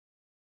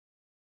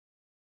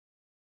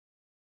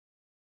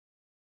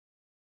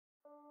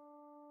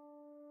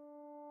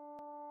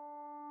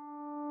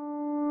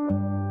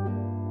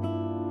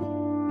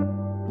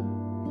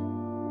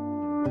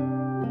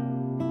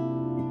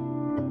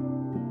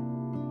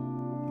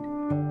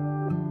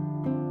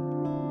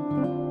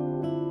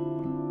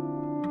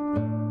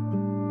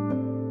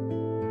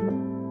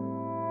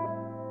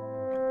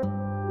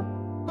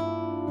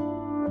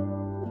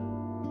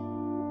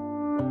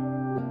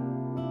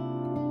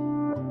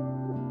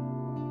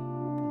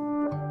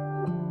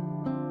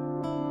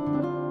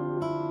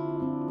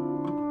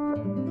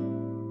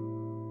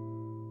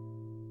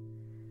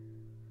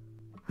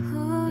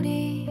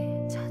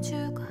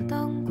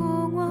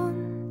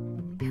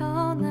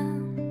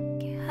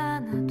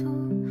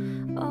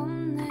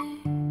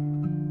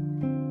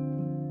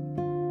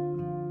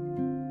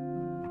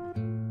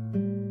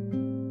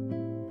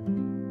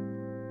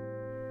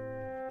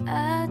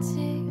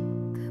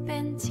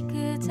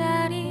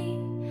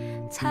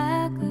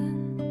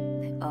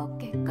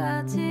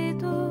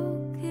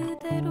지금까지도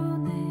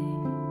그대로네.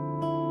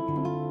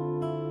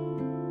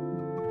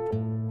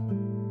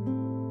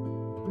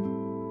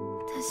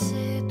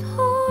 다시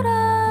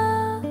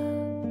돌아오는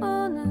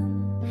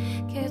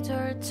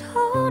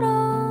계절처럼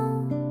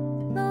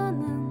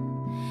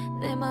너는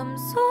내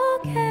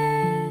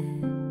맘속에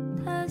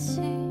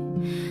다시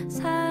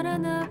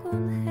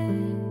살아나곤 해.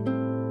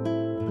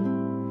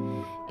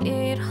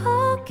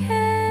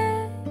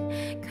 이렇게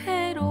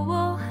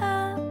괴로워하면서도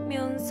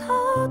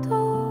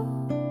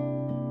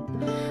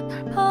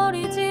널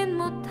버리진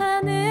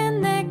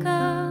못하는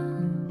내가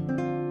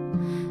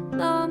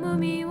너무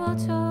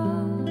미워져.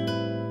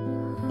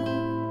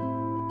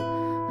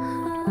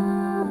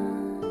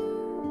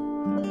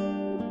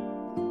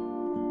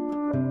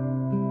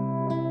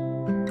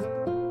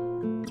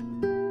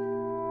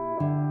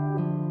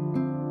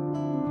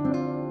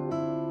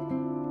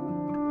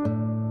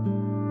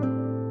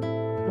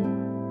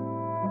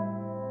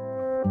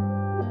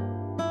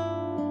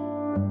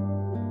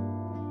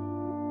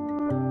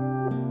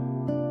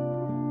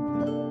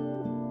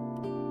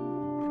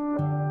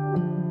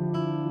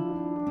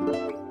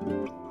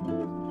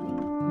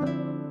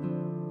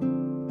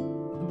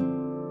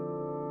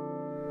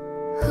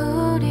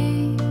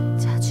 우리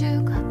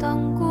자주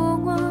가던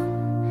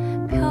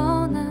공원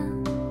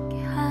변한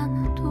게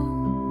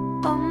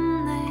하나도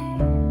없네.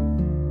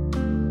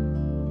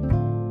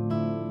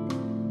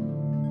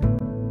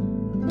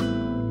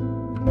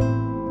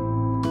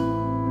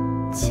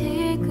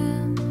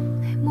 지금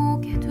내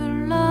목에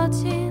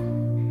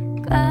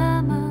둘러진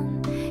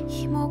까만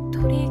이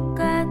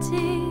목도리까지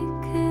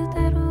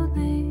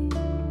그대로네.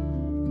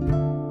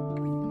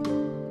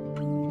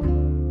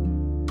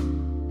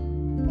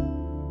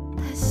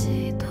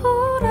 다시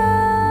돌아오는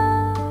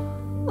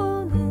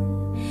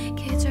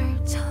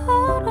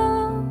계절처럼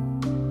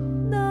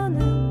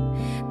너는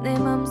내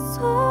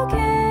맘속에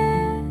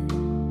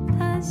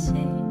다시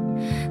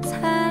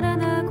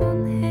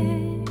살아나곤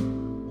해.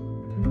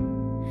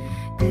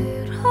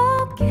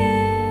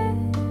 그렇게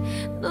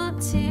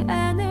놓지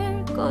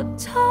않을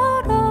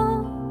것처럼